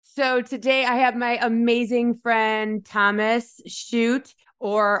So today I have my amazing friend Thomas Shoot,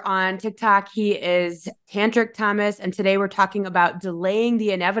 or on TikTok, he is Tantric Thomas. And today we're talking about delaying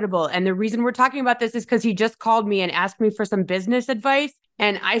the inevitable. And the reason we're talking about this is because he just called me and asked me for some business advice.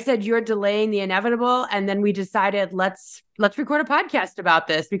 And I said, you're delaying the inevitable. And then we decided let's record a podcast about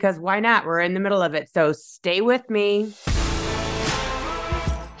this because why not? We're in the middle of it. So stay with me.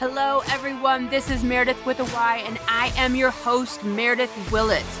 Hello, everyone. This is Meredith with a Y, and I am your host, Meredith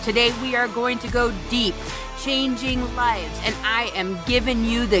Willits. Today, we are going to go deep, changing lives, and I am giving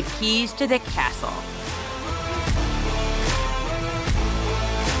you the keys to the castle.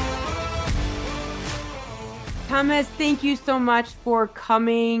 Thomas, thank you so much for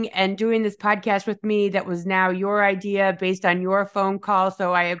coming and doing this podcast with me. That was now your idea based on your phone call.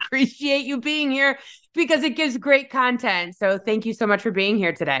 So I appreciate you being here because it gives great content. So thank you so much for being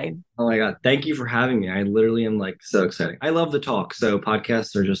here today. Oh my God. Thank you for having me. I literally am so excited. I love the talk. So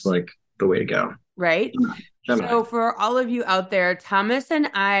podcasts are just the way to go. Right. So for all of you out there, Thomas and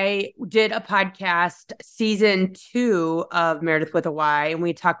I did a podcast season 2 of Meredith with a Y, and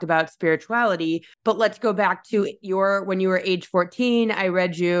we talked about spirituality. But let's go back to when you were age 14, I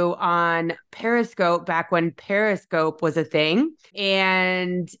read you on Periscope back when Periscope was a thing.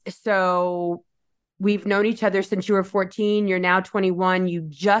 And so we've known each other since you were 14. You're now 21. You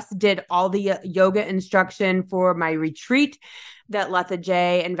just did all the yoga instruction for my retreat that Letha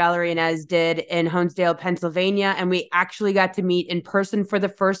J and Valerie Inez did in Honesdale, Pennsylvania. And we actually got to meet in person for the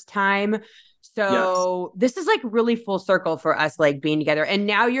first time. So This is really full circle for us, being together. And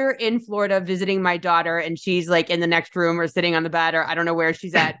now you're in Florida visiting my daughter, and she's in the next room or sitting on the bed, or I don't know where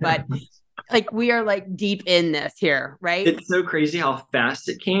she's at, but we are deep in this here, right? It's so crazy how fast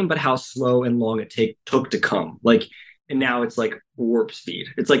it came, but how slow and long it took to come. And now it's warp speed.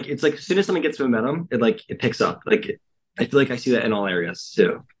 It's as soon as something gets momentum, it picks up. I feel like I see that in all areas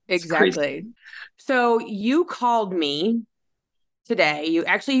too. Exactly. So you called me today. You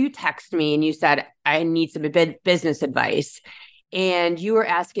texted me and you said, I need some business advice. And you were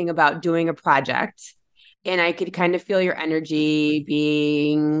asking about doing a project. And I could kind of feel your energy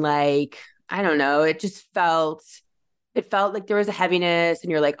being I don't know, it felt like there was a heaviness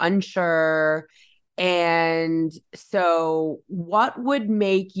and you're unsure. And so what would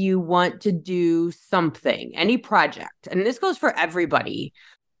make you want to do something, any project? And this goes for everybody.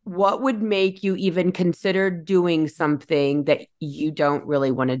 What would make you even consider doing something that you don't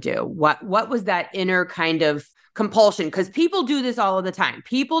really want to do? What was that inner kind of compulsion? Because people do this all of the time.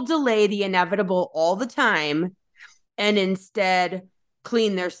 People delay the inevitable all the time and instead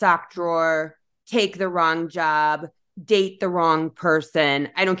clean their sock drawer, take the wrong job, date the wrong person.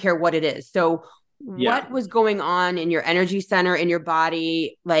 I don't care what it is. So what was going on in your energy center, in your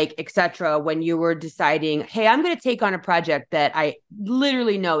body, et cetera, when you were deciding, hey, I'm going to take on a project that I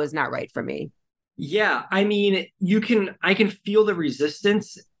literally know is not right for me? Yeah. I mean, I can feel the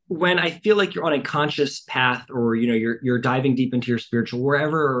resistance when I feel like you're on a conscious path, or, you're diving deep into your spiritual,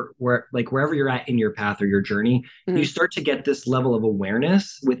 wherever you're at in your path or your journey, you start to get this level of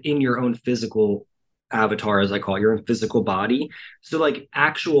awareness within your own physical avatar, as I call it, your own physical body. So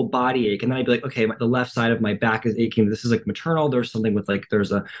actual body ache. And then I'd be okay, the left side of my back is aching. This is maternal. There's something with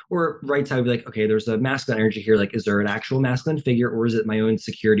or right side would be okay, there's a masculine energy here. Is there an actual masculine figure, or is it my own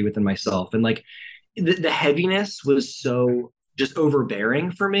security within myself? And the heaviness was so just overbearing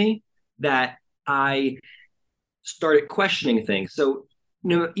for me that I started questioning things. So,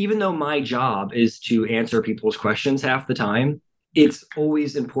 even though my job is to answer people's questions half the time, it's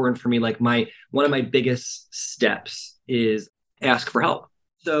always important for me. One of my biggest steps is ask for help.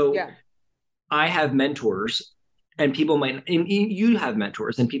 So I have mentors, and you have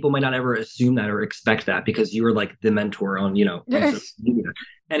mentors, and people might not ever assume that or expect that because you were the mentor on, on social media.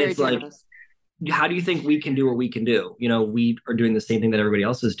 And it's how do you think we can do what we can do? We are doing the same thing that everybody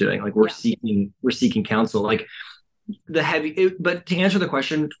else is doing. We're seeking counsel. But to answer the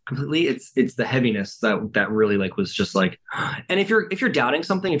question completely, it's the heaviness that really was just and if you're doubting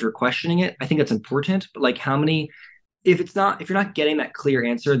something, if you're questioning it, I think that's important. But if you're not getting that clear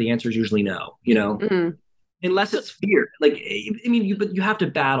answer, the answer is usually no, unless it's fear. But you have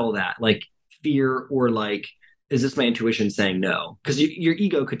to battle that fear, or is this my intuition saying no? Because your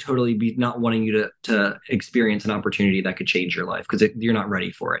ego could totally be not wanting you to experience an opportunity that could change your life because you're not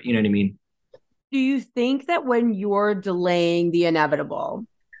ready for it. You know what I mean? Do you think that when you're delaying the inevitable,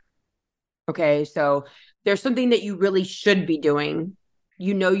 okay, so there's something that you really should be doing,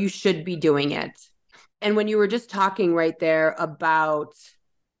 you should be doing it. And when you were just talking right there about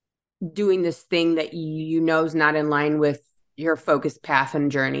doing this thing that is not in line with your focused path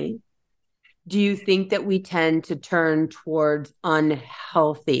and journey, do you think that we tend to turn towards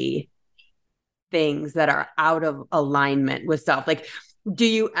unhealthy things that are out of alignment with self? Like, do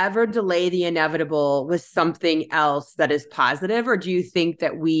you ever delay the inevitable with something else that is positive? Or do you think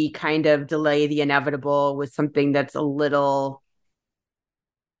that we kind of delay the inevitable with something that's a little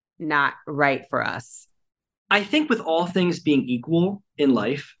not right for us? I think with all things being equal in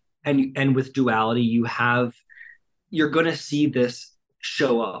life and with duality, you're going to see this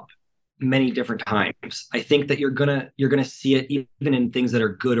show up many different times. I think that you're going to see it even in things that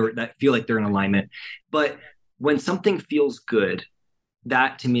are good or that feel like they're in alignment. But when something feels good,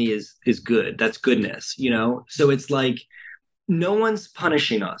 that to me is good. That's goodness, you know? So it's like no one's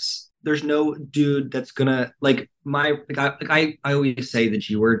punishing us. There's no dude that's gonna I always say the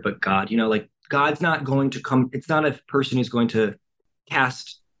G word, but God, you know, like God's not going to come. It's not a person who's going to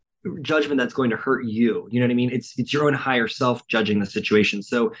cast judgment that's going to hurt you. You know what I mean? It's your own higher self judging the situation.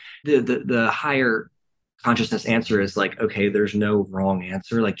 So the higher consciousness answer is like, okay, there's no wrong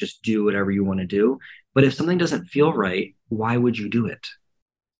answer. Like just do whatever you want to do. But if something doesn't feel right, why would you do it?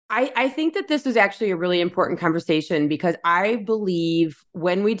 I think that this is actually a really important conversation because I believe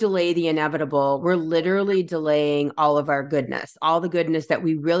when we delay the inevitable, we're literally delaying all of our goodness, all the goodness that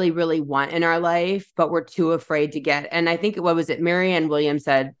we really, really want in our life, but we're too afraid to get. And I think, what was it? Marianne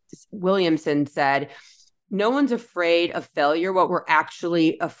Williamson said, no one's afraid of failure. What we're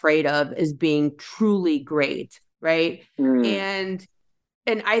actually afraid of is being truly great. Right. And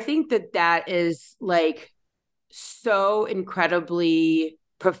I think that is like so incredibly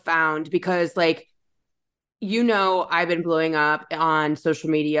profound because like, you know, I've been blowing up on social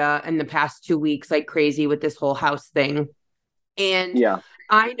media in the past 2 weeks like crazy with this whole house thing. And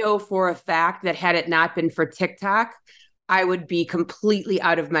I know for a fact that had it not been for TikTok, I would be completely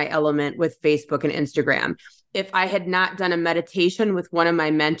out of my element with Facebook and Instagram. If I had not done a meditation with one of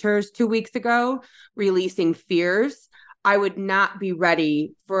my mentors 2 weeks ago, releasing fears, I would not be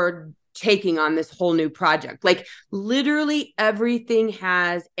ready for taking on this whole new project. Like literally everything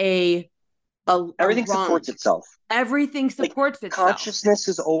has everything supports itself. Everything supports itself. Consciousness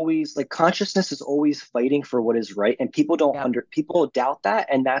is always fighting for what is right, and people people doubt that,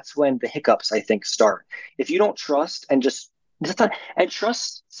 and that's when the hiccups I think start. If you don't trust and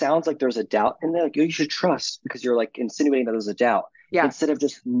trust sounds like there's a doubt in there, like you should trust because you're like insinuating that there's a doubt instead of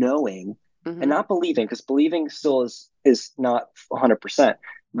just knowing and not believing, because believing still is not 100%.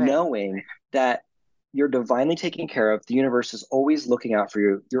 Knowing that you're divinely taken care of, the universe is always looking out for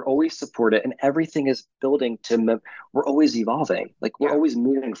you, you're always supported, and everything is building we're always evolving, like we're always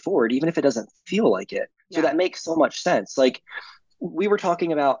moving forward, even if it doesn't feel like it. So that makes so much sense. Like we were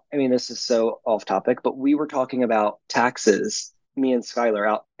talking about, I mean, this is so off topic, but we were talking about taxes, me and Skylar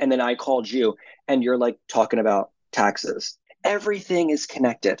out, and then I called you and you're like talking about taxes. Everything is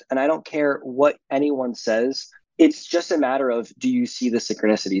connected, and I don't care what anyone says. It's just a matter of, do you see the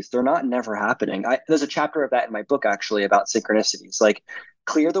synchronicities? They're not never happening. There's a chapter of that in my book, actually, about synchronicities. Like,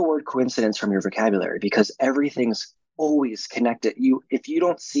 clear the word coincidence from your vocabulary because everything's always connected. If you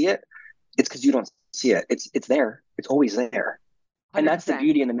don't see it, it's because you don't see it. It's there. It's always there. 100%. And that's the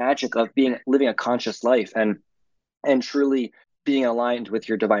beauty and the magic of living a conscious life and truly being aligned with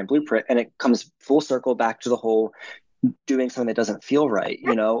your divine blueprint. And it comes full circle back to the whole doing something that doesn't feel right,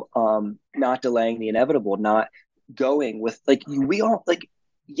 you know, not delaying the inevitable, not going with we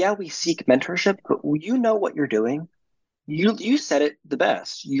seek mentorship, but you know what you're doing. You said it the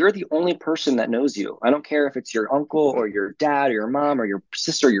best. You're the only person that knows you. I don't care if it's your uncle or your dad or your mom or your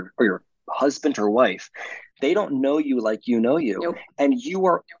sister or your husband or wife. They don't know you like you know you. Nope. And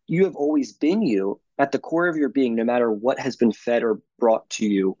you have always been you at the core of your being, no matter what has been fed or brought to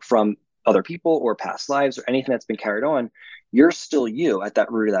you from other people or past lives or anything that's been carried on. You're still you at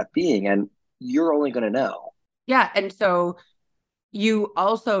that root of that being, and you're only going to know. Yeah. And so you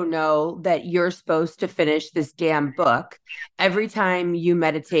also know that you're supposed to finish this damn book. Every time you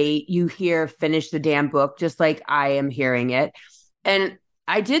meditate, you hear finish the damn book, just like I am hearing it. And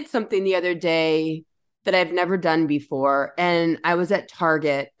I did something the other day that I've never done before. And I was at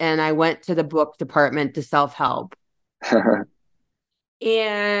Target and I went to the book department to self-help.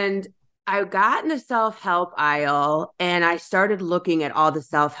 And I got in the self-help aisle and I started looking at all the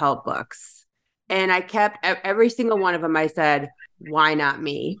self-help books. And I kept every single one of them. I said, why not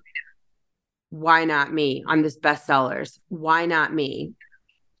me? Why not me? I'm this bestsellers. Why not me?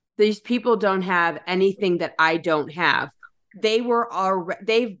 These people don't have anything that I don't have.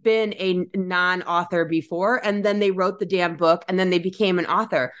 They've been a non-author before, and then they wrote the damn book, and then they became an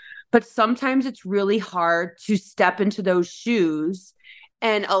author. But sometimes it's really hard to step into those shoes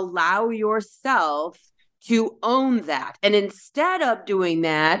and allow yourself to own that. And instead of doing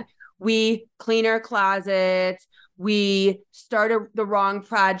that, we clean our closets, we start the wrong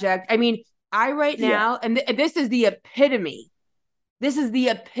project. I mean, I right now, and this is the epitome. This is the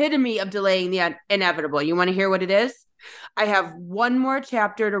epitome of delaying the inevitable. You want to hear what it is? I have one more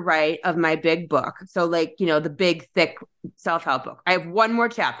chapter to write of my big book. So like, the big, thick self-help book. I have one more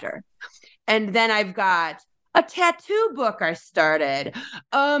chapter. And then I've got a tattoo book I started,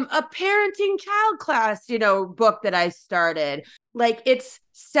 a parenting child class, book that I started. Like it's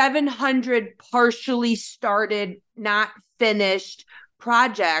 700 partially started, not finished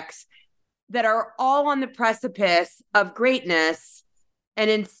projects that are all on the precipice of greatness. And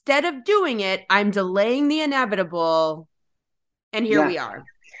instead of doing it, I'm delaying the inevitable. And here we are.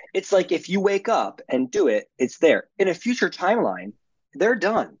 It's like if you wake up and do it, it's there. In a future timeline, they're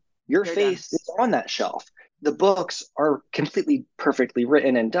done. Your face is on that shelf. The books are completely perfectly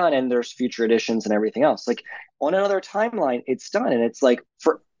written and done, and there's future editions and everything else. Like on another timeline, it's done. And it's like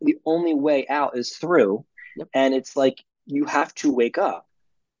for the only way out is through. Yep. And it's like you have to wake up.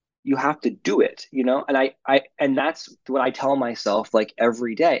 You have to do it, and that's what I tell myself like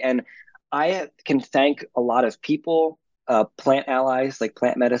every day. And I can thank a lot of people, plant allies, like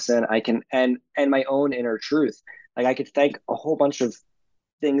plant medicine. I can, and my own inner truth. Like I could thank a whole bunch of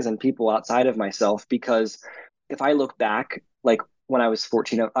things and people outside of myself, because if I look back, like when I was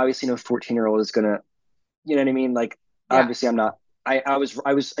 14, obviously no 14-year-old is gonna, you know what I mean? Like, obviously I'm not, I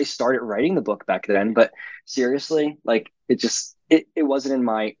started writing the book back then, but seriously, like it wasn't in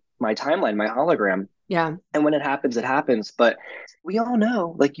my timeline, my hologram. Yeah. And when it happens, it happens. But we all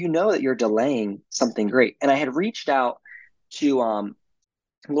know, like, that you're delaying something great. And I had reached out to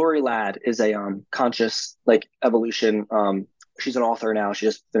Lori Ladd is a conscious like evolution. She's an author now. She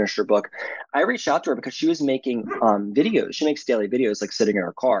just finished her book. I reached out to her because she was making videos. She makes daily videos, like sitting in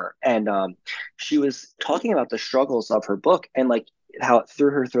her car. And she was talking about the struggles of her book and like how it threw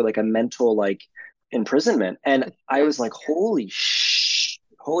her through like a mental like imprisonment. And I was like, holy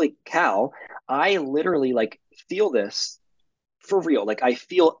cow. I literally like feel this for real. Like I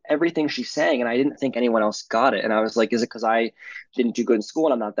feel everything she's saying, and I didn't think anyone else got it. And I was like, is it because I didn't do good in school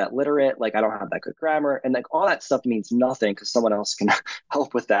and I'm not that literate? Like I don't have that good grammar, and like all that stuff means nothing because someone else can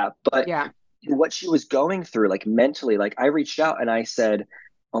help with that. But what she was going through, like mentally, like I reached out and I said,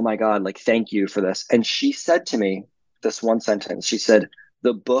 oh my God, like thank you for this. And she said to me this one sentence. She said,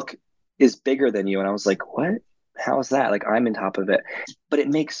 the book is bigger than you. And I was like, what? How is that? Like I'm in top of it. But it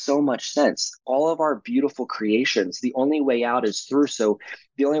makes so much sense. All of our beautiful creations, the only way out is through. So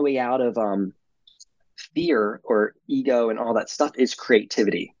the only way out of fear or ego and all that stuff is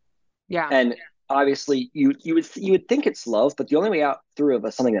creativity. Yeah. And obviously you would think it's love, but the only way out through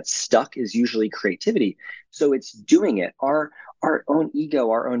of something that's stuck is usually creativity. So it's doing it. Our own ego,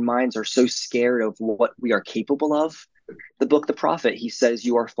 our own minds are so scared of what we are capable of. The book, The Prophet, he says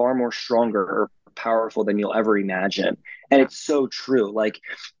you are far more stronger or powerful than you'll ever imagine. And it's so true. Like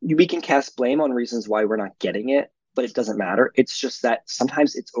we can cast blame on reasons why we're not getting it, but it doesn't matter. It's just that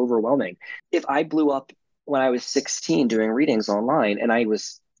sometimes it's overwhelming. If I blew up when I was 16 doing readings online and I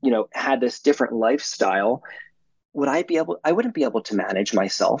was, had this different lifestyle, I wouldn't be able to manage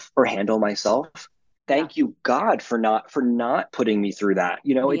myself or handle myself. Thank you, God, for not putting me through that.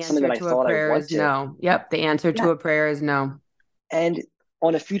 It's something that I thought I wanted. No. Yep. The answer to a prayer is no. And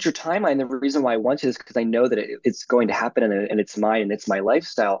on a future timeline, the reason why I want it is because I know that it's going to happen and it's mine and it's my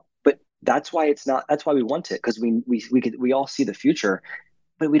lifestyle. But that's why we want it, because we all see the future,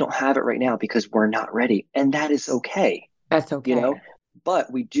 but we don't have it right now because we're not ready. And that is okay. That's okay.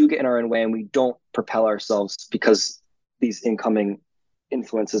 But we do get in our own way and we don't propel ourselves because these incoming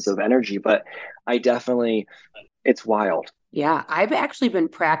influences of energy. But it's wild. Yeah. I've actually been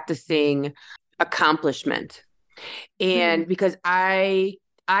practicing accomplishment. And because I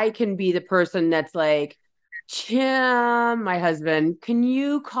can be the person that's like, Tim, my husband, can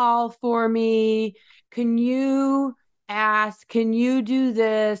you call for me? Can you ask? Can you do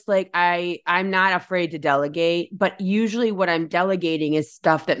this? Like I'm not afraid to delegate, but usually what I'm delegating is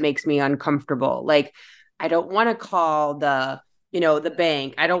stuff that makes me uncomfortable. Like I don't want to call the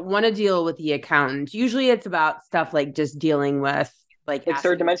bank. I don't want to deal with the accountant. Usually it's about stuff like just dealing with like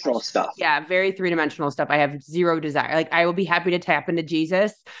third-dimensional stuff. Yeah, very three-dimensional stuff. I have zero desire. Like I will be happy to tap into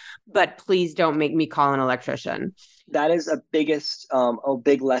Jesus, but please don't make me call an electrician. That is a big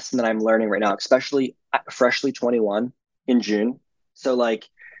lesson that I'm learning right now, especially freshly 21 in June. So like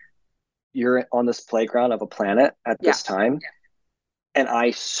you're on this playground of a planet at this time. And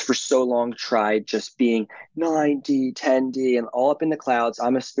I, for so long, tried just being 9D, 10D, and all up in the clouds.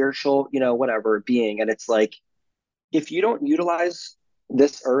 I'm a spiritual, whatever being. And it's like, if you don't utilize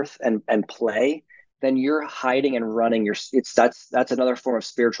this earth and play, then you're hiding and running that's another form of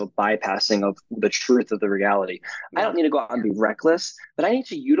spiritual bypassing of the truth of the reality. I don't need to go out and be reckless, but I need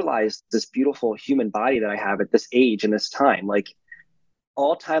to utilize this beautiful human body that I have at this age and this time. Like,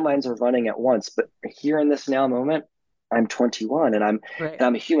 all timelines are running at once, but here in this now moment, I'm 21 and I'm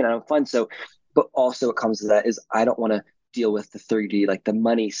a human and I'm fun. So, but also what comes to that is I don't want to deal with the 3D, like the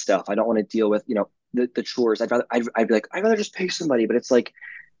money stuff. I don't want to deal with, the chores. I'd be like, I'd rather just pay somebody. But it's like,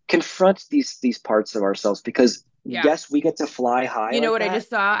 confront these parts of ourselves, because yes, we get to fly high. You know what I just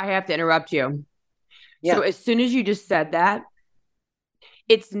saw? I have to interrupt you. Yeah. So as soon as you just said that,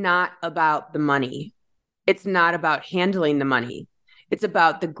 it's not about the money. It's not about handling the money. It's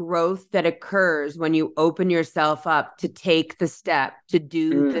about the growth that occurs when you open yourself up to take the step, to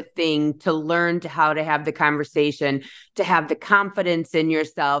do the thing, to learn how to have the conversation, to have the confidence in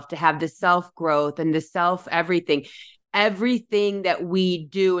yourself, to have the self-growth and the self-everything. Everything that we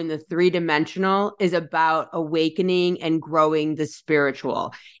do in the 3-dimensional is about awakening and growing the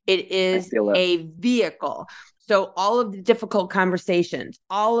spiritual. It is a vehicle. So all of the difficult conversations,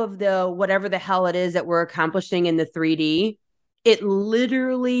 all of the whatever the hell it is that we're accomplishing in the 3D, it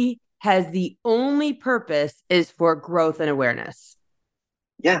literally has the only purpose is for growth and awareness.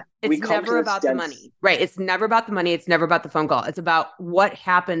 Yeah. It's never about the money, right? It's never about the money. It's never about the phone call. It's about what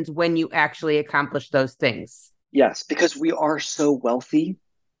happens when you actually accomplish those things. Yes, because we are so wealthy.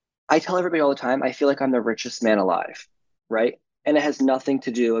 I tell everybody all the time, I feel like I'm the richest man alive, right? And it has nothing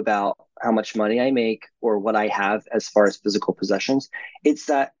to do about how much money I make or what I have as far as physical possessions. It's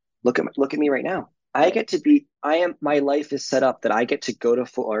that, look at me right now. My life is set up that I get to go to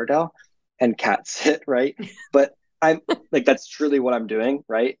Fort Lauderdale and cat sit, right? But I'm like, that's truly what I'm doing,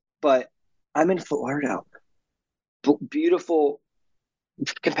 right? But I'm in Fort Lauderdale. Beautiful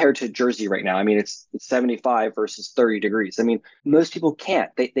compared to Jersey right now. I mean, it's 75 versus 30 degrees. I mean, most people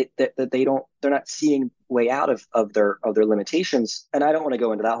can't. They're not seeing way out of their limitations. And I don't want to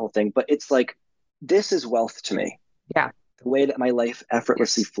go into that whole thing, but it's like, this is wealth to me. Yeah. The way that my life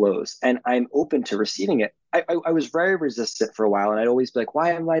effortlessly flows, and I'm open to receiving it. I was very resistant for a while, and I'd always be like,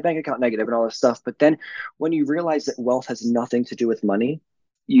 why am my bank account negative and all this stuff? But then when you realize that wealth has nothing to do with money,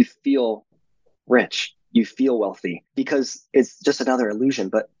 you feel rich, you feel wealthy, because it's just another illusion.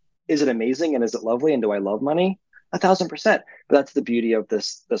 But is it amazing and is it lovely? And do I love money? 1,000%. But that's the beauty of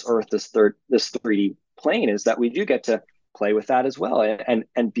this earth, this 3D plane, is that we do get to play with that as well,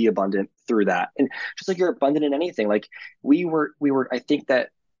 and be abundant through that. And just like you're abundant in anything, like we were, I think that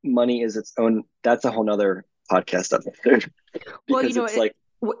money is its own, that's a whole nother podcast episode. Well,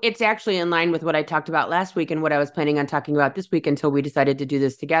 it's actually in line with what I talked about last week and what I was planning on talking about this week until we decided to do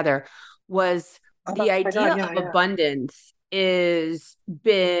this together, was the idea of abundance is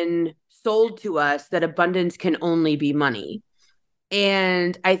been sold to us that abundance can only be money.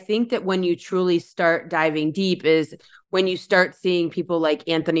 And I think that when you truly start diving deep is when you start seeing people like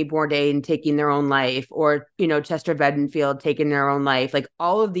Anthony Bourdain taking their own life, or, Chester Bedingfield taking their own life, like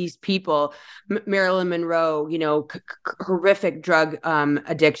all of these people, Marilyn Monroe, horrific drug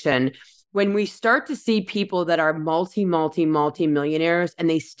addiction. When we start to see people that are multi-millionaires and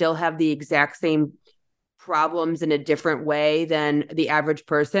they still have the exact same problems in a different way than the average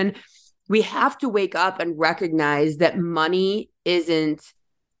person, we have to wake up and recognize that money isn't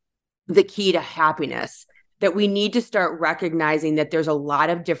the key to happiness, that we need to start recognizing that there's a lot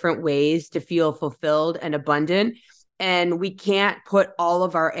of different ways to feel fulfilled and abundant. And we can't put all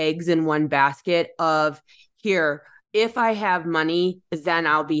of our eggs in one basket of, here, if I have money, then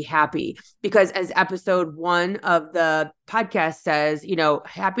I'll be happy. Because as episode 1 of the podcast says,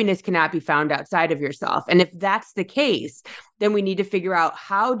 happiness cannot be found outside of yourself. And if that's the case, then we need to figure out,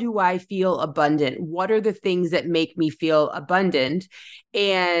 how do I feel abundant? What are the things that make me feel abundant?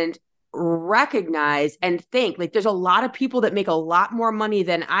 And recognize and think, like, there's a lot of people that make a lot more money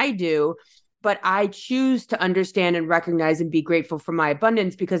than I do, but I choose to understand and recognize and be grateful for my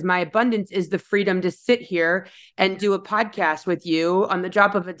abundance, because my abundance is the freedom to sit here and do a podcast with you on the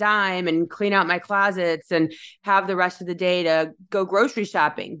drop of a dime and clean out my closets and have the rest of the day to go grocery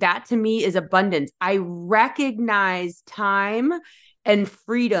shopping. That to me is abundance. I recognize time and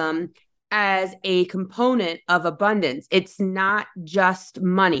freedom as a component of abundance. It's not just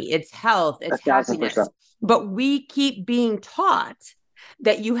money, it's health, it's happiness. But we keep being taught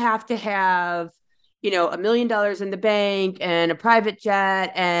that you have to have, $1 million in the bank and a private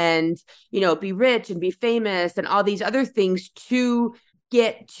jet and, be rich and be famous and all these other things to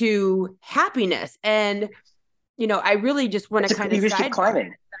get to happiness. And, I really just want to kind of keep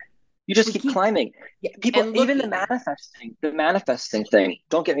climbing. You just We keep keep climbing. People, and even looking. the manifesting thing.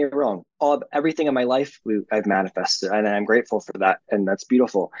 Don't get me wrong. Everything in my life, I've manifested, and I'm grateful for that, and that's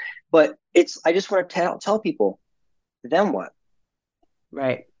beautiful. But I just want to tell people, then what?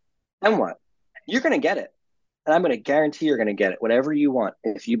 Right. Then what? You're going to get it, and I'm going to guarantee you're going to get it. Whatever you want,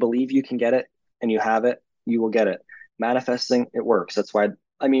 if you believe you can get it and you have it, you will get it. Manifesting, it works. That's why.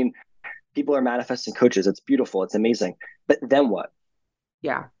 I mean, people are manifesting coaches. It's beautiful. It's amazing. But then what?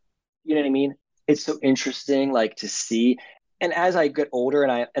 Yeah. You know what I mean? It's so interesting, like to see. And as I get older,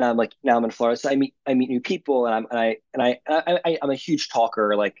 and I'm like now I'm in Florida, so I meet new people, I'm a huge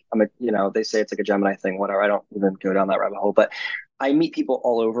talker. Like I'm a they say it's like a Gemini thing, whatever. I don't even go down that rabbit hole, but I meet people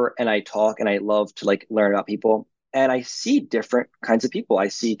all over, and I talk, and I love to like learn about people. And I see different kinds of people. I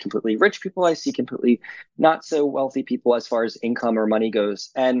see completely rich people. I see completely not so wealthy people as far as income or money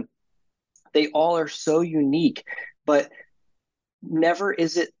goes, and they all are so unique. But never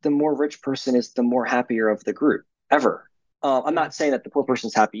is it the more rich person is the more happier of the group ever. I'm Yeah. not saying that the poor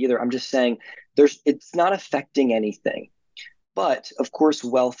person's happy either. I'm just saying it's not affecting anything. But of course,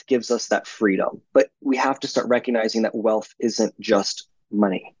 wealth gives us that freedom. But we have to start recognizing that wealth isn't just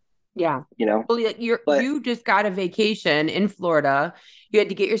money, Yeah. you know? Well, But you just got a vacation in Florida. You had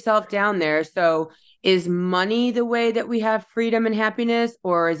to get yourself down there. So is money the way that we have freedom and happiness,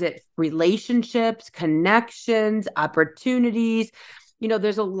 or is it relationships, connections, opportunities?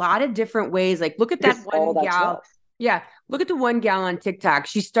 There's a lot of different ways. Like, look at that because all one that's gal. wealth. Yeah. Look at the one gal on TikTok.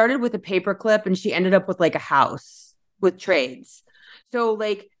 She started with a paperclip and she ended up with like a house with trades. So,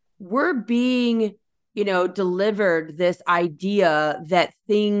 like, we're being delivered this idea that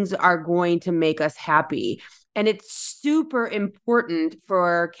things are going to make us happy. And it's super important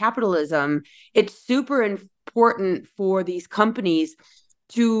for capitalism. It's super important for these companies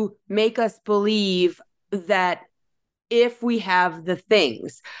to make us believe that if we have the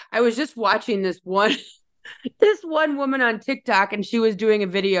things. I was just watching this one this one woman on TikTok, and she was doing a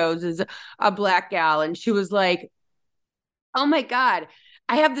videos as a black gal, and she was like, oh my God,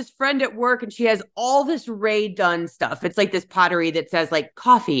 I have this friend at work and she has all this Ray Dunn stuff. It's like this pottery that says like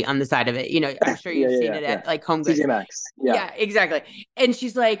coffee on the side of it. I'm sure Yeah, you've yeah, seen yeah, it yeah. at like Home Goods. TJ Maxx. Yeah. Yeah, exactly. And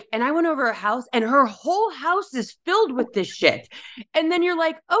she's like, and I went over her house and her whole house is filled with this shit. And then you're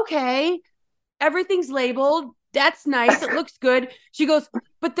like, okay, everything's labeled. That's nice. It looks good. She goes,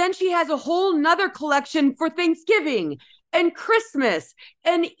 but then she has a whole nother collection for Thanksgiving and Christmas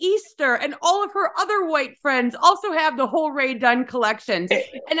and Easter, and all of her other white friends also have the whole Ray Dunn collections.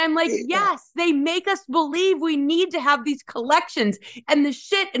 And I'm like, yes, they make us believe we need to have these collections and the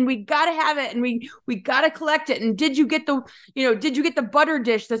shit, and we gotta have it, and we gotta collect it. And did you get the butter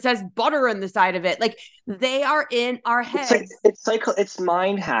dish that says butter on the side of it? Like, they are in our heads. It's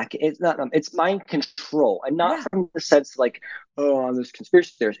mind hack. It's not. It's mind control, and not Yeah. from the sense like, oh, I'm this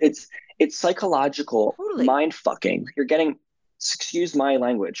conspiracy theorist. It's psychological Totally. mind fucking. You're getting, excuse my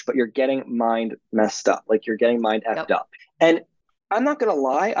language, but you're getting mind messed up. Like you're getting mind effed Yep. up. And I'm not gonna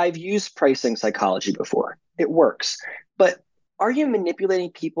lie. I've used pricing psychology before. It works, but are you manipulating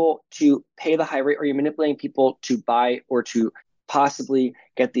people to pay the high rate? Or are you manipulating people to buy or to possibly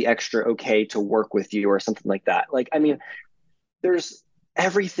get the extra okay to work with you or something like that? Like, I mean, there's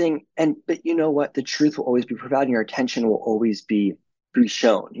everything. But you know what? The truth will always be provided. Your attention will always be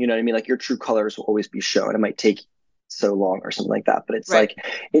shown. You know what I mean? Like your true colors will always be shown. It might take so long or something like that. But it's Right. like,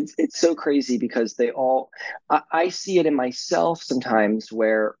 it's so crazy because I see it in myself sometimes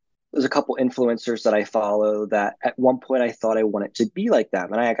where there's a couple influencers that I follow that at one point I thought I wanted to be like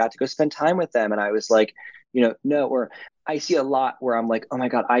them. And I got to go spend time with them. And I was like, no, or I see a lot where I'm like, oh my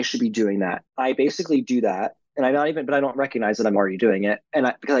God, I should be doing that. I basically do that. And but I don't recognize that I'm already doing it.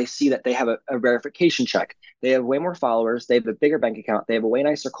 Because I see that they have a verification check. They have way more followers. They have a bigger bank account. They have a way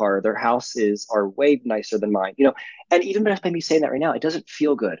nicer car. Their houses are way nicer than mine, and even by me saying that right now, it doesn't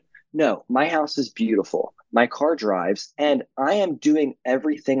feel good. No, my house is beautiful. My car drives, and I am doing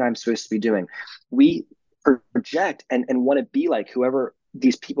everything I'm supposed to be doing. We project and want to be like whoever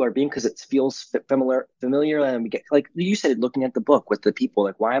these people are being because it feels familiar. And we get, like you said, looking at the book with the people,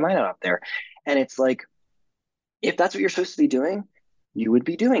 like, why am I not up there? And it's like, if that's what you're supposed to be doing, you would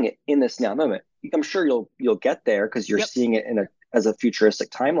be doing it in this now moment. I'm sure you'll get there because you're Yep. seeing it as a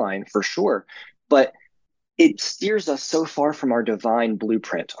futuristic timeline for sure. But it steers us so far from our divine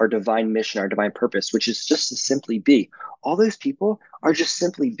blueprint, our divine mission, our divine purpose, which is just to simply be. All those people are just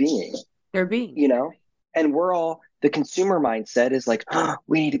simply being, They're being. And we're all, the consumer mindset is like, oh,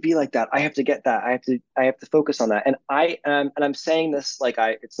 we need to be like that. I have to get that. I have to focus on that. And I'm saying this like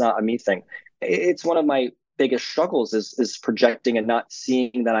it's not a me thing. It's one of my biggest struggles is projecting and not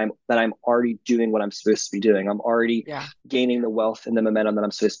seeing that I'm already doing what I'm supposed to be doing. I'm already gaining the wealth and the momentum that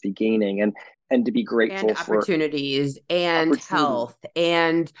I'm supposed to be gaining, and to be grateful and for opportunities and health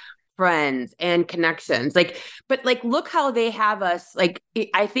and friends and connections. But look how they have us.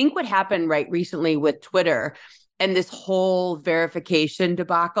 I think what happened recently with Twitter and this whole verification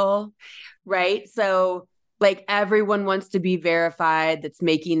debacle, right? So everyone wants to be verified that's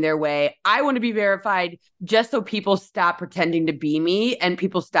making their way. I want to be verified just so people stop pretending to be me and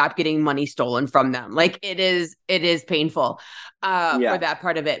people stop getting money stolen from them. It is painful for that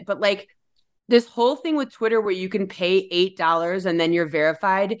part of it. But this whole thing with Twitter where you can pay $8 and then you're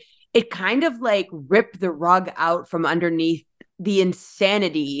verified, it kind of ripped the rug out from underneath the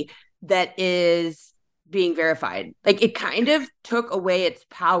insanity that is being verified. It kind of took away its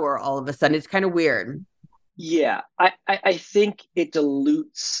power all of a sudden. It's kind of weird. Yeah, I think it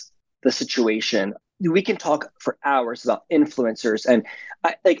dilutes the situation. We can talk for hours about influencers and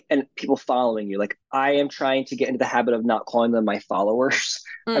and people following you. I am trying to get into the habit of not calling them my followers.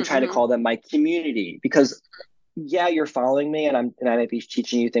 I'm trying to call them my community, because you're following me and I might be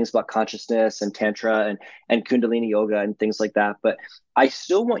teaching you things about consciousness and tantra and kundalini yoga and things like that, but I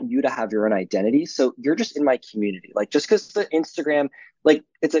still want you to have your own identity. So you're just in my community. Just because the Instagram,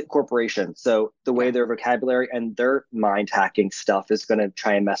 it's a corporation, so the way their vocabulary and their mind hacking stuff is going to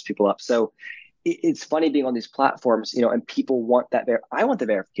try and mess people up. So it's funny being on these platforms, and people want that. I want the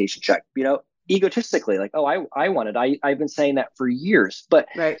verification check, egotistically, I want it. I've been saying that for years, but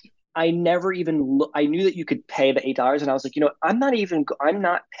I never even I knew that you could pay the $8, and I was like, I'm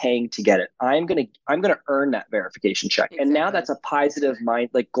not paying to get it. I'm gonna earn that verification check. Exactly. And now that's a positive mind,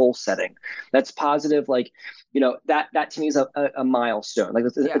 goal setting. That's positive, that to me is a milestone.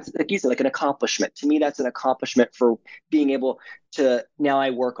 It's like you said, an accomplishment. To me, that's an accomplishment for being able to. Now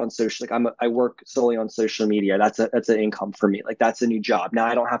I work on social. I work solely on social media. That's an income for me. That's a new job. Now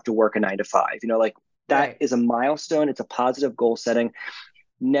I don't have to work a 9 to 5. That is a milestone. It's a positive goal setting.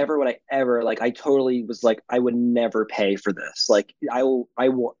 Never would I ever I totally was I would never pay for this. I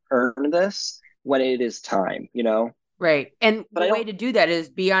will earn this when it is time, Right. And the way to do that is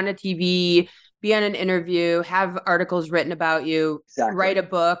be on a TV, be on an interview, have articles written about you, write a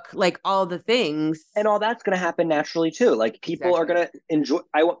book, all the things. And all that's going to happen naturally too. People are going to enjoy.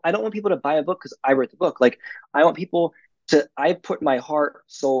 I don't want people to buy a book because I wrote the book. I want people to, I put my heart,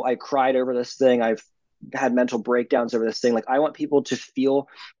 soul, I cried over this thing. I've had mental breakdowns over this thing. I want people to feel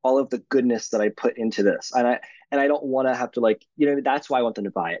all of the goodness that I put into this. And I don't want to have to that's why I want them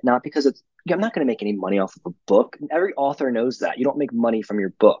to buy it. Not because I'm not going to make any money off of a book. Every author knows that. You don't make money from your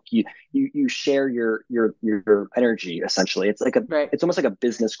book. You share your energy, essentially. It's it's almost like a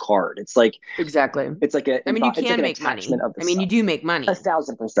business card. It's exactly. It's you can make money. You do make money.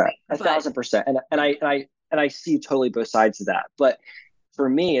 1,000%. 1,000%. And I see totally both sides of that. But for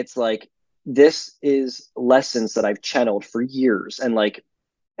me, it's this is lessons that I've channeled for years, and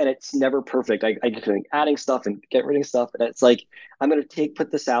it's never perfect. I keep adding stuff and get rid of stuff, and it's I'm going to put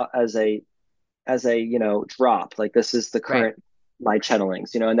this out as a drop. This is the current my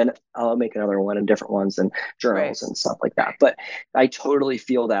channelings, and then I'll make another one and different ones and journals and stuff like that. But I totally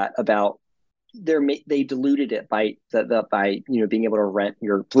feel that about they diluted it by being able to rent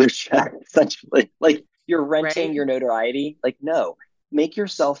your blue check, essentially. You're renting your notoriety. No. Make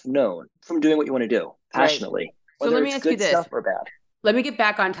yourself known from doing what you want to do passionately. So let me ask you this. Stuff or bad. Let me get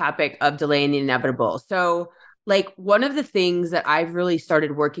back on topic of delaying the inevitable. So one of the things that I've really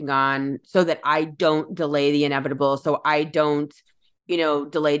started working on so that I don't delay the inevitable, so I don't,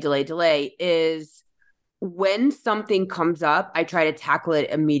 delay is when something comes up, I try to tackle it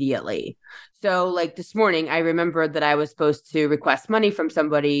immediately. So this morning, I remembered that I was supposed to request money from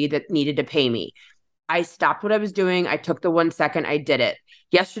somebody that needed to pay me. I stopped what I was doing. I took the 1 second. I did it.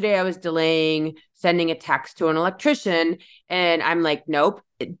 Yesterday, I was delaying sending a text to an electrician. And I'm nope,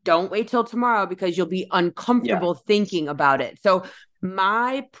 don't wait till tomorrow because you'll be uncomfortable thinking about it. So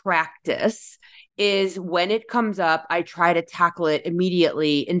my practice is when it comes up, I try to tackle it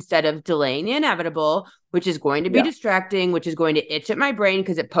immediately instead of delaying the inevitable, which is going to be distracting, which is going to itch at my brain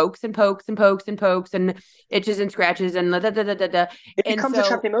because it pokes and pokes and pokes and pokes and itches and scratches and It becomes a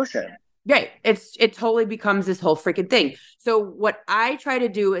trapped emotion. Right. It totally becomes this whole freaking thing. So what I try to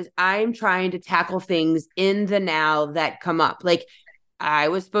do is I'm trying to tackle things in the now that come up. I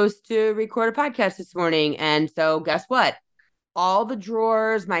was supposed to record a podcast this morning. And so guess what? All the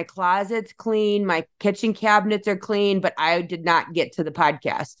drawers, my closet's clean, my kitchen cabinets are clean, but I did not get to the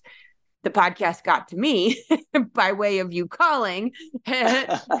podcast. The podcast got to me by way of you calling.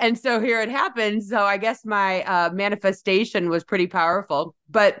 And so here it happens. So I guess my manifestation was pretty powerful.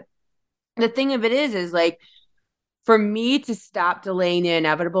 But the thing of it is like, for me to stop delaying the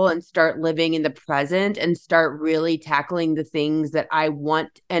inevitable and start living in the present and start really tackling the things that I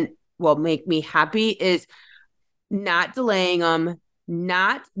want and will make me happy is not delaying them,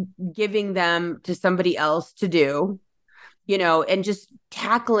 not giving them to somebody else to do, and just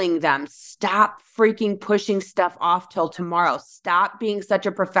tackling them. Stop freaking pushing stuff off till tomorrow. Stop being such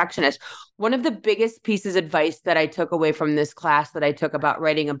a perfectionist. One of the biggest pieces of advice that I took away from this class that I took about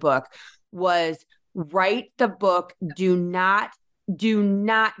writing a book was write the book. Do not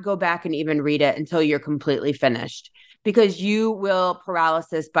go back and even read it until you're completely finished, because you will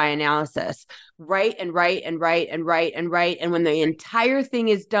paralysis by analysis. Write and write and write and write and write. And when the entire thing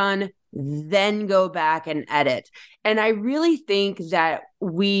is done, then go back and edit. And I really think that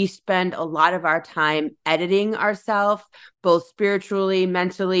we spend a lot of our time editing ourselves, both spiritually,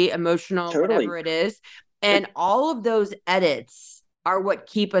 mentally, emotional, whatever it is. And all of those edits are what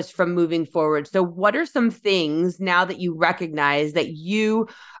keep us from moving forward. So what are some things, now that you recognize that you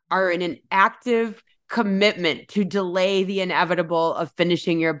are in an active commitment to delay the inevitable of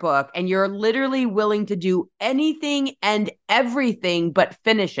finishing your book, and you're literally willing to do anything and everything but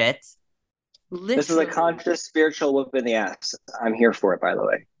finish it? Literally. This is a conscious spiritual whip in the ass. I'm here for it, by the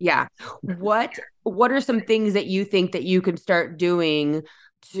way. Yeah. What are some things that you think that you can start doing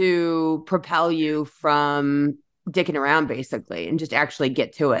to propel you from dicking around, basically, and just actually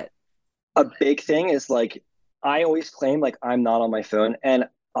get to it? A big thing is like, I always claim like I'm not on my phone, and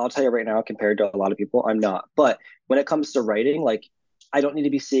I'll tell you right now, compared to a lot of people, I'm not. But when it comes to writing, like, I don't need to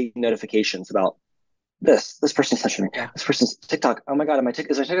be seeing notifications about this person's touching me, this person's TikTok. Oh my God, is my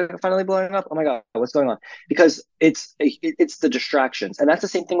TikTok finally blowing up? Oh my God, what's going on? Because it's the distractions. And that's the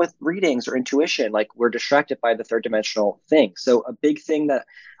same thing with readings or intuition. Like, we're distracted by the third dimensional thing. So a big thing that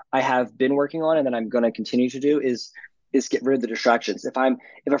I have been working on, and that I'm going to continue to do, is get rid of the distractions. If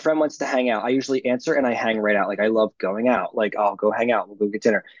a friend wants to hang out, I usually answer and I hang right out. Like, I love going out. Like, I'll go hang out, we'll go get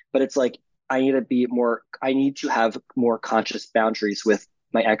dinner. But it's like, I need to have more conscious boundaries with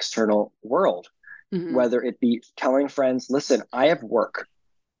my external world. Mm-hmm. Whether it be telling friends, listen, I have work.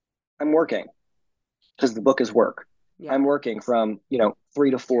 I'm working, because the book is work. Yeah. I'm working from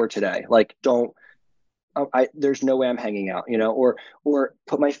 3 to 4 today. Like, there's no way I'm hanging out, or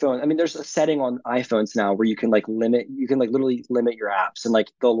put my phone. I mean, there's a setting on iPhones now where you can literally limit your apps, and like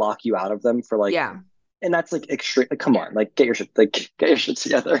they'll lock you out of them for like, yeah. And that's like extreme. Like, come on, like get your shit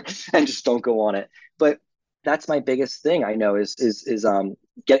together and just don't go on it. But that's my biggest thing, I know, is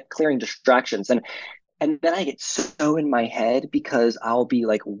clearing distractions. And then I get so in my head, because I'll be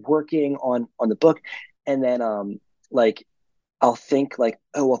like working on the book, and then like I'll think like,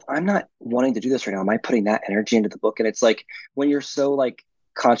 oh, well, if I'm not wanting to do this right now, am I putting that energy into the book? And it's like, when you're so like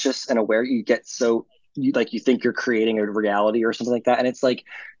conscious and aware, you get so you think you're creating a reality or something like that. And it's like,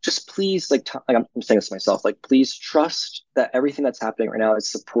 just please, like I'm saying this to myself, like, please trust that everything that's happening right now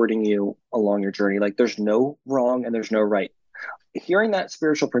is supporting you along your journey. Like, there's no wrong and there's no right. Hearing that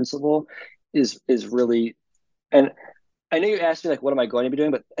spiritual principle is really, and I know you asked me like, what am I going to be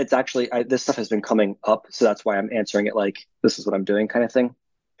doing? But it's actually, this stuff has been coming up, so that's why I'm answering it like, this is what I'm doing, kind of thing.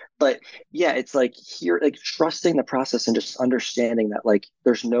 But yeah, it's like, trusting the process and just understanding that like,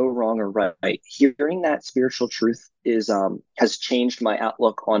 there's no wrong or right. Hearing that spiritual truth has changed my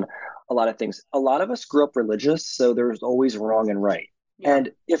outlook on a lot of things. A lot of us grew up religious, so there's always wrong and right. Yeah.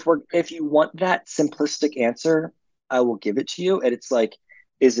 And if you want that simplistic answer, I will give it to you. And it's like,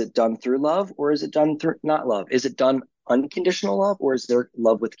 is it done through love, or is it done through not love? Is it done unconditional love, or is there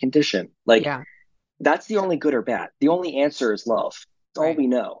love with condition? Like, yeah. That's the only good or bad. The only answer is love. It's all we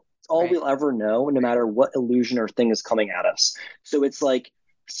know. It's all we'll ever know, no matter what illusion or thing is coming at us. So it's like,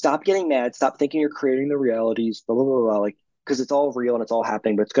 stop getting mad. Stop thinking you're creating the realities, blah, blah, blah, blah. Like, because it's all real and it's all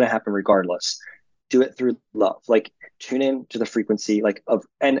happening, but it's going to happen regardless. Do it through love. Like, tune in to the frequency, like,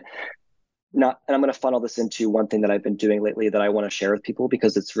 and I'm going to funnel this into one thing that I've been doing lately that I want to share with people,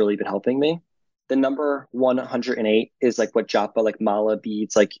 because it's really been helping me. The number 108 is like what japa, like mala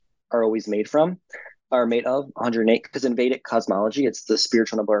beads, like are made of 108, because in Vedic cosmology, it's the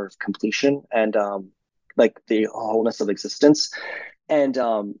spiritual number of completion and like the wholeness of existence. And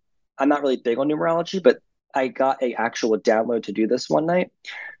I'm not really big on numerology, but I got a actual download to do this one night.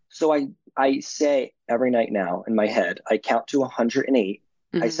 So I say every night now in my head, I count to 108.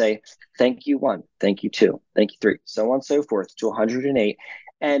 Mm-hmm. I say, thank you 1, thank you 2, thank you 3, so on and so forth to 108.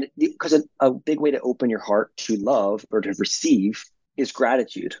 And because a big way to open your heart to love or to receive is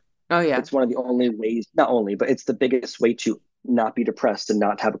gratitude. Oh, yeah. It's one of the only ways, not only, but it's the biggest way to not be depressed and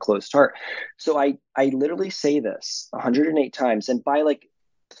not have a closed heart. So I literally say this 108 times. And by like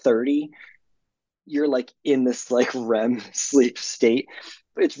 30, you're like in this like REM sleep state.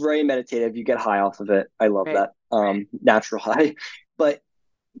 It's very meditative. You get high off of it. I love Right. that. Natural high. But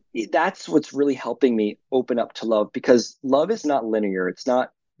that's what's really helping me open up to love, because love is not linear. It's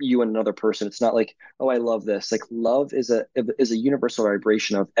not you and another person. It's not like, oh, I love this. Like love is a universal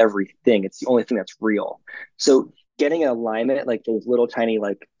vibration of everything. It's the only thing that's real. So getting an alignment, like those little tiny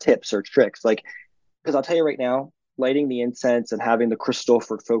like tips or tricks, like, because I'll tell you right now, lighting the incense and having the crystal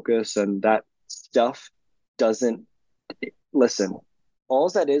for focus and that stuff doesn't, listen, all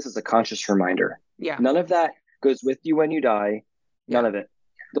that is a conscious reminder. Yeah. None of that goes with you when you die. None Yeah. of it.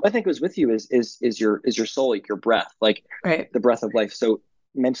 The only thing that goes with you is your soul, like your breath, like Right. the breath of life. So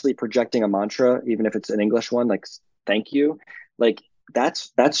mentally projecting a mantra, even if it's an English one, like thank you, like that's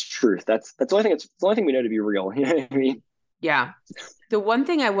truth. That's the only thing. It's the only thing we know to be real. You know what I mean? Yeah. The one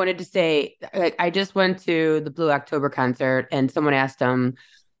thing I wanted to say, like, I just went to the Blue October concert and someone asked him,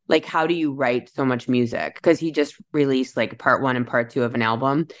 like, how do you write so much music? Because he just released like part one and part two of an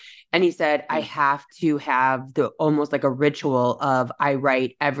album. And he said, I have to have the almost like a ritual of I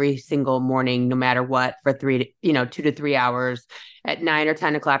write every single morning, no matter what, for 2 to 3 hours at 9 or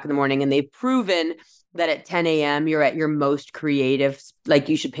 10 o'clock in the morning. And they've proven that at 10 a.m. you're at your most creative. Like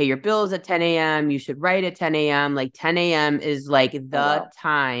you should pay your bills at 10 a.m. You should write at 10 a.m. Like 10 a.m. is like the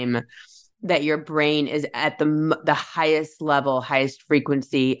time that your brain is at the highest level, highest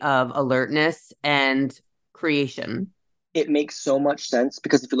frequency of alertness and creation. It makes so much sense,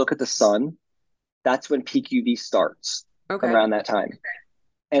 because if you look at the sun, that's when peak UV starts Okay. around that time.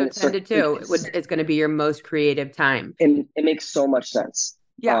 And so 10 to 2 it's going to be your most creative time. And it makes so much sense.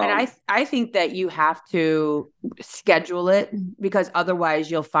 Yeah, and I think that you have to schedule it, because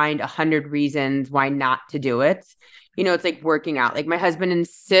otherwise you'll find 100 reasons why not to do it. You know, it's like working out. Like my husband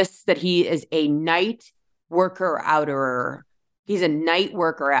insists that he is a night worker outer. He's a night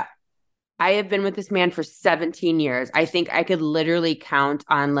worker out. I have been with this man for 17 years. I think I could literally count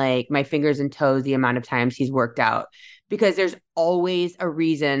on like my fingers and toes the amount of times he's worked out, because there's always a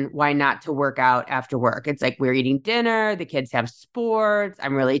reason why not to work out after work. It's like we're eating dinner, the kids have sports,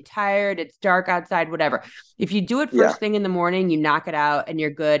 I'm really tired, it's dark outside, whatever. If you do it first thing in the morning, you knock it out and you're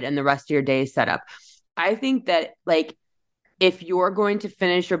good, and the rest of your day is set up. I think that like if you're going to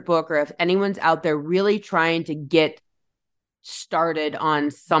finish your book, or if anyone's out there really trying to get started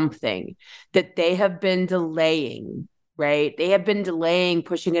on something that they have been delaying, right? They have been delaying,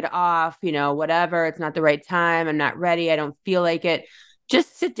 pushing it off, whatever. It's not the right time. I'm not ready. I don't feel like it.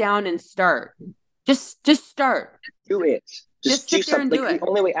 Just sit down and start. Just start. Do it. Just do something. Like the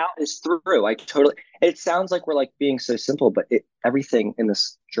only way out is through. It sounds like we're like being so simple, but everything in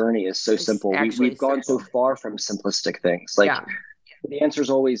this journey is so simple. We've gone so far from simplistic things. Like the answer is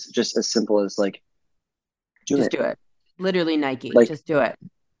always just as simple as like, do it. Literally Nike. Like, just do it.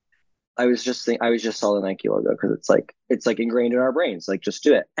 I was just saw the Nike logo, because it's like ingrained in our brains. Like just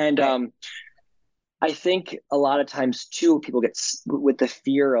do it. And I think a lot of times too, people get with the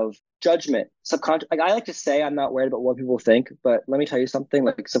fear of judgment, subconscious. Like I like to say, I'm not worried about what people think, but let me tell you something.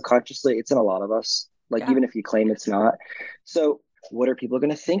 Like subconsciously, it's in a lot of us. Like even if you claim it's not. So what are people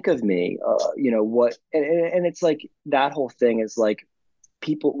going to think of me? What? And it's like that whole thing is like,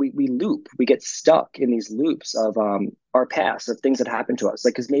 people we get stuck in these loops of our past, of things that happened to us,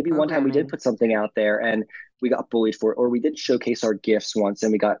 like because maybe one time we did put something out there and we got bullied for it, or we did showcase our gifts once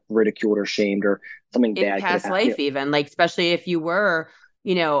and we got ridiculed or shamed, or something in bad past life, even like especially if you were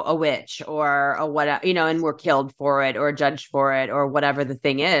a witch or a what and were killed for it or judged for it or whatever the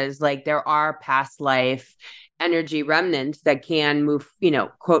thing is. Like there are past life energy remnants that can move,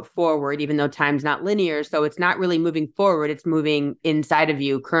 quote, forward, even though time's not linear. So it's not really moving forward. It's moving inside of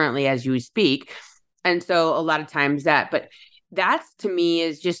you currently as you speak. And so a lot of times but that's to me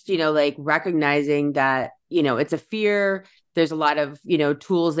is just, like recognizing that, it's a fear. There's a lot of,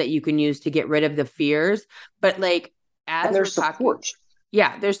 tools that you can use to get rid of the fears. But like, as there's support.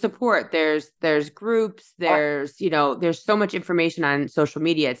 There's support. There's groups. There's so much information on social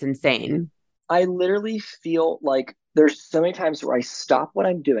media. It's insane. I literally feel like there's so many times where I stop what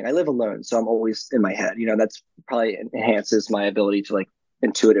I'm doing. I live alone, so I'm always in my head. That's probably enhances my ability to like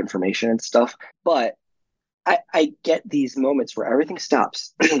intuit information and stuff. But I get these moments where everything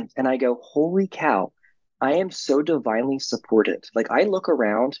stops and I go, holy cow, I am so divinely supported. Like I look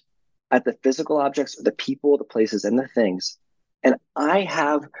around at the physical objects, the people, the places, and the things, and I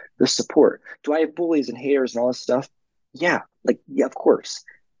have the support. Do I have bullies and haters and all this stuff? Yeah, of course.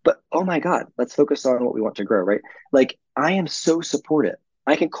 But oh my God, let's focus on what we want to grow, right? Like I am so supported.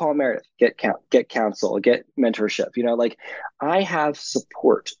 I can call Meredith, get counsel, get mentorship. Like I have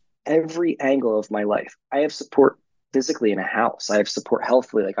support every angle of my life. I have support physically in a house. I have support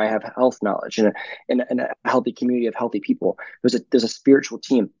healthily. Like I have health knowledge and a healthy community of healthy people. There's a spiritual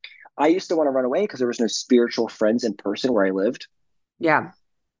team. I used to want to run away because there was no spiritual friends in person where I lived. Yeah.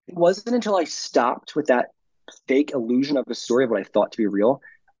 It wasn't until I stopped with that fake illusion of a story of what I thought to be real.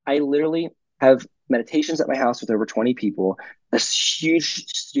 I literally have meditations at my house with over 20 people, a huge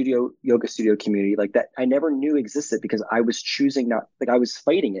yoga studio community like that I never knew existed because I was choosing not, like I was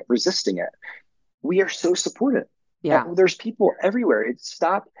fighting it, resisting it. We are so supportive. Yeah. There's people everywhere.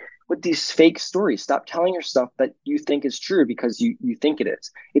 Stop with these fake stories. Stop telling yourself that you think is true because you think it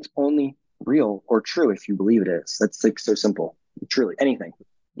is. It's only real or true if you believe it is. That's like so simple. Truly, anything.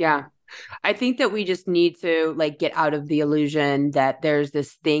 Yeah. I think that we just need to like get out of the illusion that there's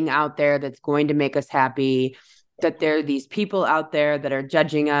this thing out there that's going to make us happy, that there are these people out there that are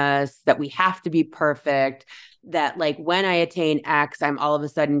judging us, that we have to be perfect, that like when I attain X, I'm all of a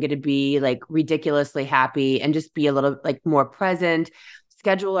sudden going to be like ridiculously happy, and just be a little like more present,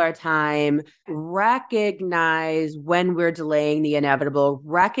 schedule our time, recognize when we're delaying the inevitable,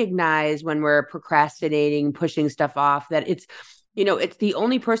 recognize when we're procrastinating, pushing stuff off, that it's, it's the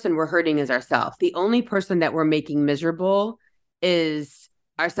only person we're hurting is ourselves. The only person that we're making miserable is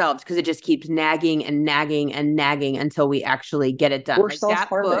ourselves, because it just keeps nagging and nagging and nagging until we actually get it done. We're Like that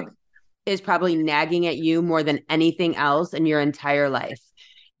self-harming. book is probably nagging at you more than anything else in your entire life.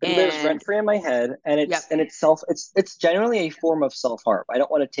 It lives rent free in my head, and it's generally a form of self-harm. I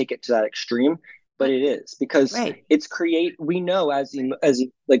don't want to take it to that extreme, but it is because right. we know as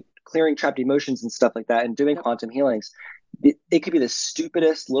like clearing trapped emotions and stuff like that and doing quantum healings, it could be the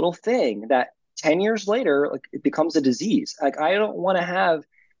stupidest little thing that 10 years later, like it becomes a disease. Like I don't want to have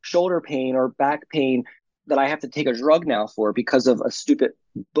shoulder pain or back pain that I have to take a drug now for because of a stupid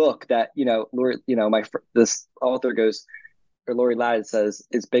book that, Lori, this author goes, or Lori Ladd says,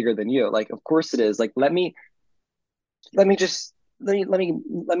 it's bigger than you. Like, of course it is. Like, let me nurture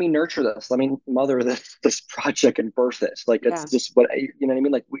this. Let me mother this project and birth it. Like, it's just you know what I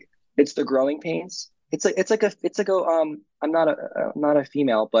mean? Like it's the growing pains. I'm not a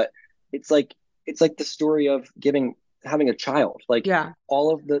female, but it's like the story of having a child, like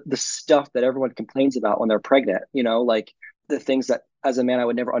all of the stuff that everyone complains about when they're pregnant, like the things that as a man I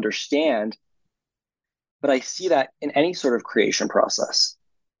would never understand, but I see that in any sort of creation process.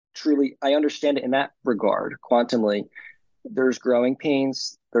 Truly, I understand it in that regard. Quantumly, there's growing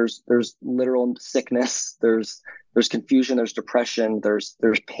pains, there's literal sickness, there's confusion, there's depression, there's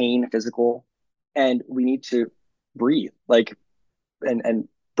pain, physical, and we need to breathe, like, and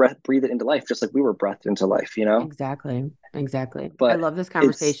breathe it into life, just like we were breathed into life, Exactly. But I love this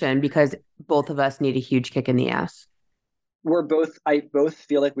conversation because both of us need a huge kick in the ass. I both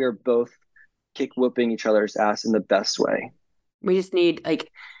feel like we are both kick whooping each other's ass in the best way. We just need, like,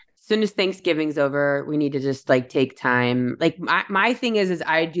 as soon as Thanksgiving's over, we need to just like take time. Like my thing is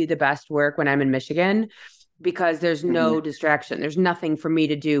I do the best work when I'm in Michigan because there's no distraction. There's nothing for me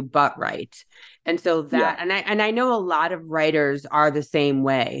to do but write. And so that, and I know a lot of writers are the same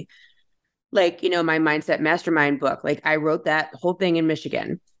way. Like, my Mindset Mastermind book, like I wrote that whole thing in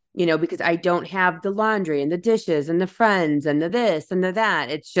Michigan, because I don't have the laundry and the dishes and the friends and the this and the that.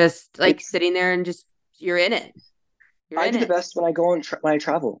 It's just like sitting there and just, you're in it. I do the best when I go on when I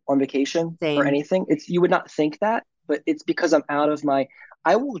travel on vacation or anything. You would not think that, but it's because I'm out of my.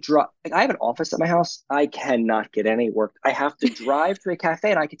 I will drop. Like I have an office at my house. I cannot get any work. I have to drive to a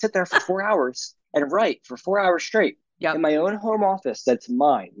cafe, and I can sit there for 4 hours and write for 4 hours straight in my own home office. That's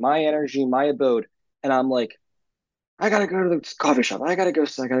mine, my energy, my abode. And I'm like, I gotta go to the coffee shop. I gotta go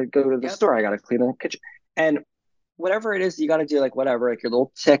to the store. I gotta clean the kitchen, and whatever it is you gotta do, like whatever, like your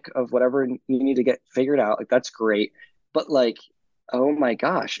little tick of whatever you need to get figured out. Like that's great. But like, oh my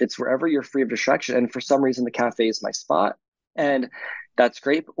gosh, it's wherever you're free of distraction. And for some reason, the cafe is my spot. And that's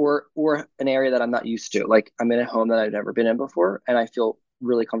great. Or an area that I'm not used to. Like I'm in a home that I've never been in before. And I feel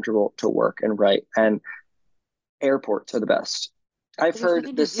really comfortable to work and write. And airports are the best. I've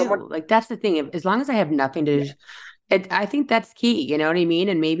heard there's someone like, that's the thing. As long as I have nothing to I think that's key. You know what I mean?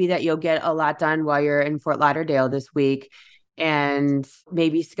 And maybe that you'll get a lot done while you're in Fort Lauderdale this week. And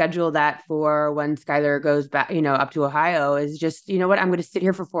maybe schedule that for when Skylar goes back, up to Ohio, is just, I'm going to sit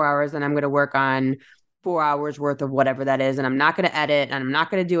here for 4 hours and I'm going to work on 4 hours worth of whatever that is. And I'm not going to edit and I'm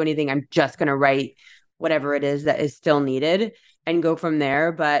not going to do anything. I'm just going to write whatever it is that is still needed and go from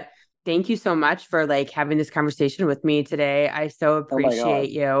there. But Thank you so much for like having this conversation with me today. I so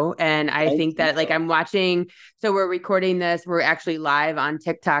appreciate you. And I think that like I'm watching, so we're recording this, we're actually live on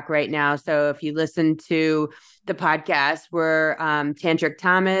TikTok right now. So if you listen to the podcast, we're Tantric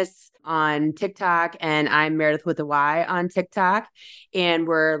Thomas on TikTok and I'm Meredith with a Y on TikTok. And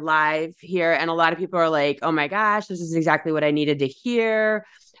we're live here. And a lot of people are like, oh my gosh, this is exactly what I needed to hear.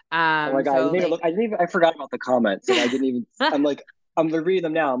 Oh my God, so, I forgot about the comments. And I didn't even, I'm reading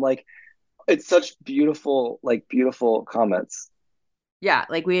them now. I'm like, it's such beautiful comments. Yeah,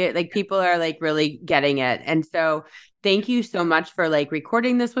 like people are like really getting it. And so thank you so much for like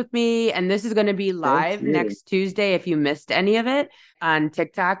recording this with me. And this is going to be live next Tuesday if you missed any of it on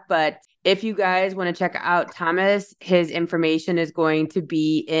TikTok. But if you guys want to check out Thomas, his information is going to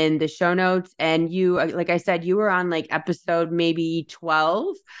be in the show notes. And you, like I said, you were on like episode maybe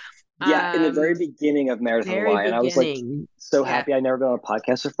 12. Yeah, in the very beginning of Meredith with a Y, and I was like so happy I'd never been on a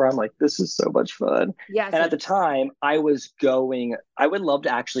podcast before. I'm like, this is so much fun. Yeah, and at the time, I would love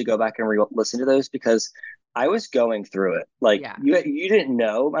to actually go back and listen to those because I was going through it. Like you didn't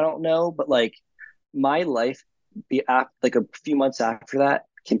know, I don't know, but like my life, like a few months after that,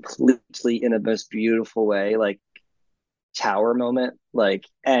 completely in the most beautiful way, like tower moment, like,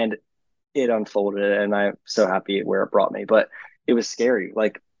 and it unfolded, and I'm so happy where it brought me. But it was scary,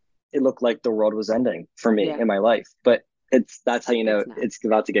 like. It looked like the world was ending for me in my life, but that's how you know it's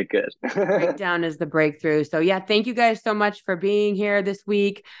about to get good. Breakdown is the breakthrough. So yeah, thank you guys so much for being here this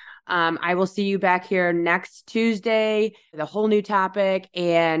week. I will see you back here next Tuesday with a whole new topic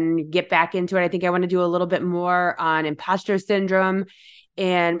and get back into it. I think I want to do a little bit more on imposter syndrome.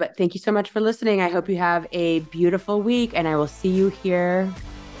 But thank you so much for listening. I hope you have a beautiful week and I will see you here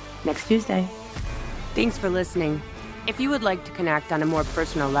next Tuesday. Thanks for listening. If you would like to connect on a more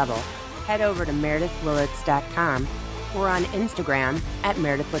personal level, head over to meredithwillits.com or on Instagram at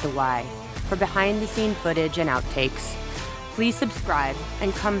Meredith with a Y for behind-the-scene footage and outtakes. Please subscribe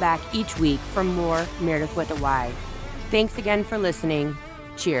and come back each week for more Meredith with a Y. Thanks again for listening.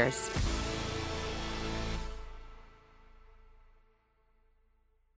 Cheers.